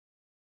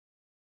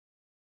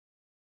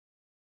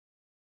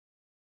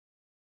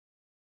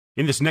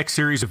In this next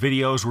series of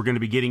videos, we're going to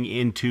be getting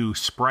into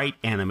Sprite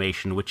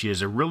Animation, which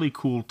is a really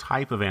cool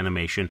type of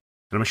animation. And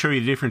I'm going to show you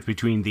the difference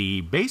between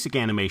the basic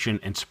animation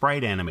and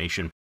Sprite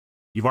Animation.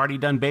 You've already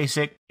done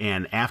basic,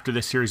 and after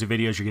this series of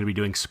videos, you're going to be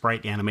doing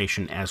Sprite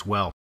Animation as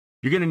well.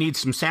 You're going to need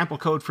some sample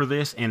code for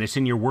this, and it's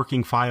in your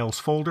working files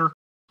folder.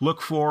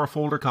 Look for a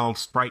folder called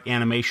Sprite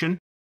Animation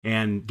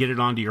and get it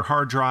onto your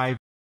hard drive.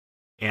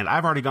 And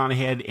I've already gone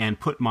ahead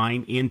and put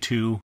mine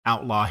into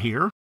Outlaw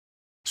here.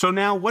 So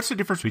now, what's the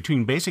difference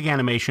between basic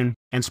animation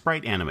and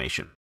Sprite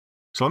Animation?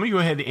 So let me go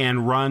ahead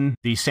and run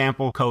the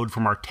sample code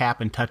from our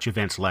tap and touch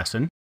events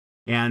lesson.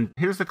 And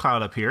here's the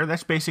cloud up here.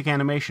 That's basic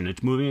animation.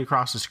 It's moving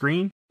across the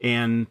screen,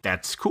 and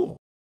that's cool.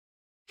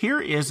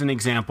 Here is an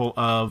example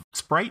of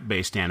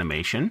sprite-based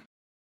animation.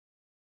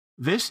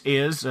 This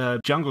is a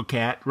jungle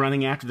cat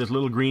running after this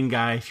little green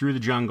guy through the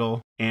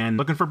jungle and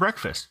looking for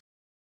breakfast.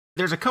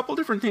 There's a couple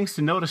different things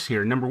to notice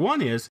here. Number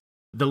one is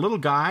the little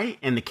guy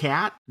and the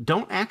cat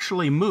don't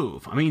actually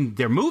move. I mean,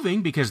 they're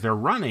moving because they're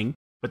running,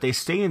 but they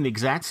stay in the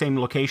exact same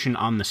location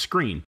on the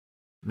screen.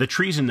 The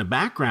trees in the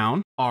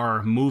background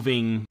are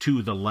moving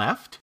to the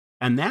left,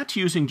 and that's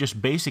using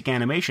just basic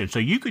animation. So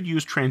you could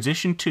use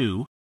Transition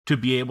 2 to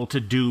be able to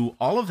do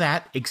all of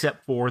that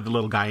except for the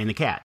little guy and the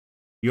cat.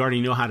 You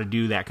already know how to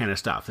do that kind of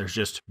stuff. There's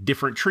just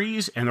different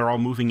trees, and they're all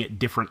moving at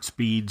different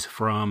speeds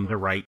from the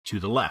right to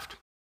the left.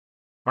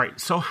 All right,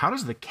 so how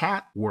does the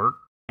cat work,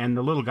 and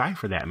the little guy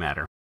for that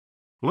matter?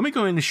 Let me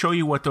go in and show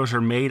you what those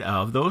are made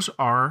of. Those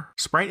are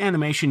Sprite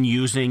Animation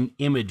using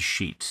image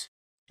sheets.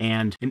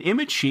 And an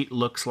image sheet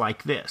looks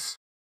like this.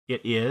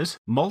 It is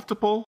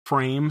multiple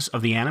frames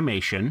of the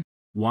animation,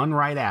 one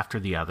right after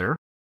the other.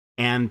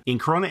 And in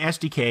Corona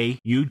SDK,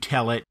 you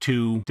tell it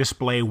to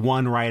display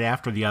one right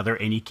after the other,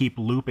 and you keep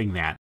looping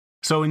that.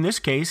 So in this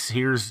case,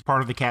 here's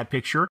part of the cat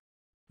picture,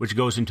 which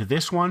goes into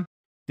this one.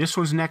 This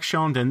one's next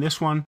shown, then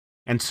this one,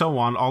 and so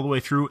on all the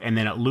way through, and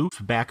then it loops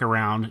back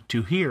around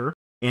to here,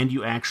 and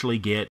you actually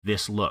get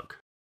this look.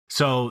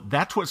 So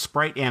that's what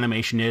Sprite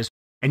Animation is,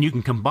 and you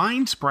can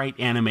combine Sprite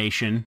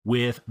Animation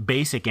with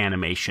basic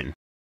animation.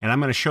 And I'm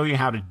going to show you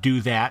how to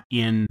do that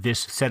in this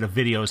set of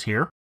videos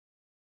here.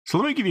 So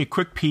let me give you a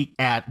quick peek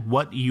at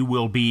what you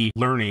will be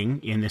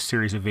learning in this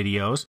series of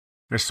videos.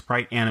 There's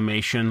Sprite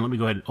Animation. Let me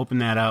go ahead and open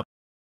that up,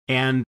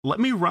 and let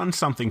me run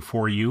something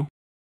for you.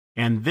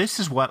 And this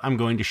is what I'm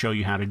going to show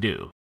you how to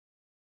do.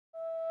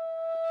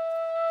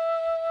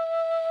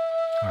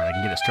 All right, I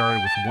can get it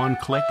started with one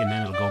click, and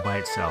then it'll go by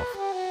itself.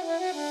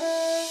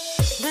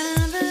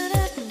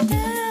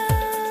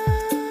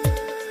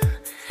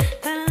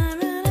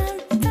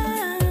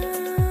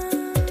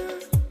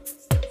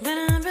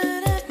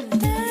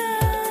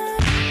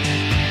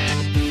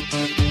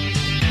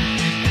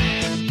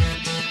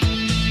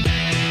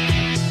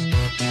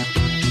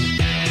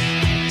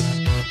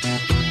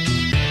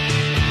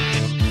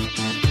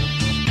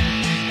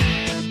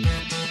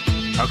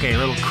 Okay, a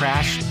little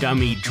crash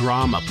dummy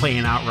drama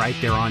playing out right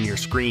there on your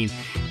screen.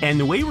 And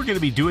the way we're going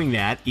to be doing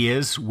that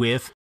is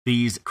with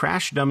these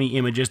crash dummy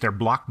images. They're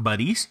block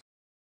buddies.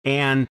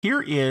 And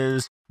here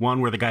is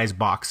one where the guy's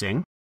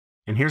boxing.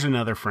 And here's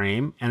another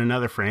frame and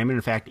another frame. And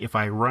in fact, if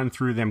I run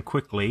through them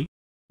quickly,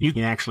 you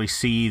can actually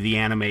see the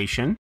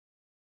animation.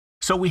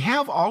 So we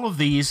have all of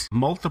these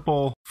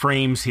multiple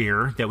frames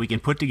here that we can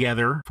put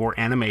together for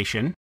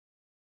animation.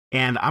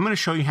 And I'm going to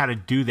show you how to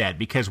do that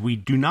because we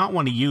do not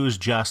want to use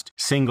just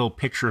single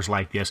pictures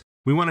like this.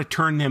 We want to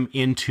turn them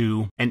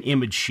into an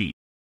image sheet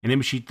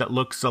that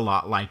looks a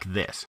lot like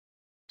this.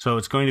 So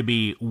it's going to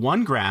be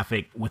one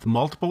graphic with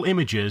multiple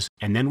images,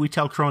 and then we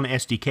tell Corona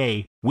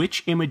SDK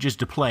which images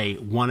to play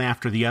one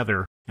after the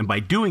other. And by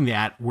doing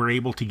that, we're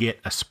able to get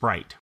a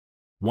sprite.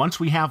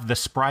 Once we have the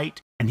sprite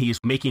and he's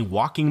making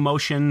walking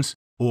motions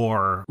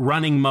or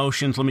running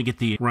motions, let me get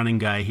the running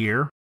guy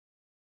here.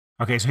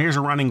 Okay, so here's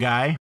a running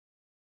guy.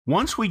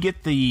 Once we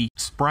get the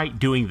sprite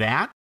doing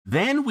that,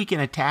 then we can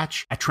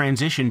attach a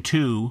Transition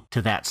 2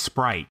 to that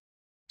sprite.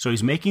 So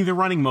he's making the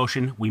running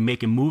motion, we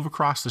make him move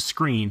across the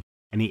screen,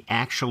 and he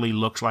actually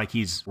looks like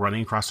he's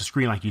running across the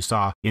screen like you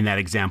saw in that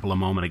example a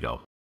moment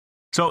ago.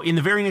 So in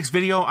the very next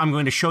video, I'm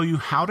going to show you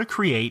how to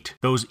create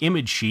those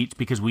image sheets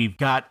because we've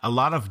got a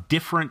lot of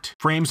different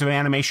frames of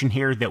animation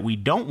here that we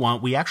don't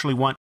want. We actually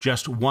want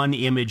just one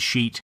image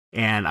sheet,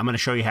 and I'm going to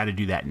show you how to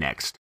do that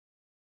next.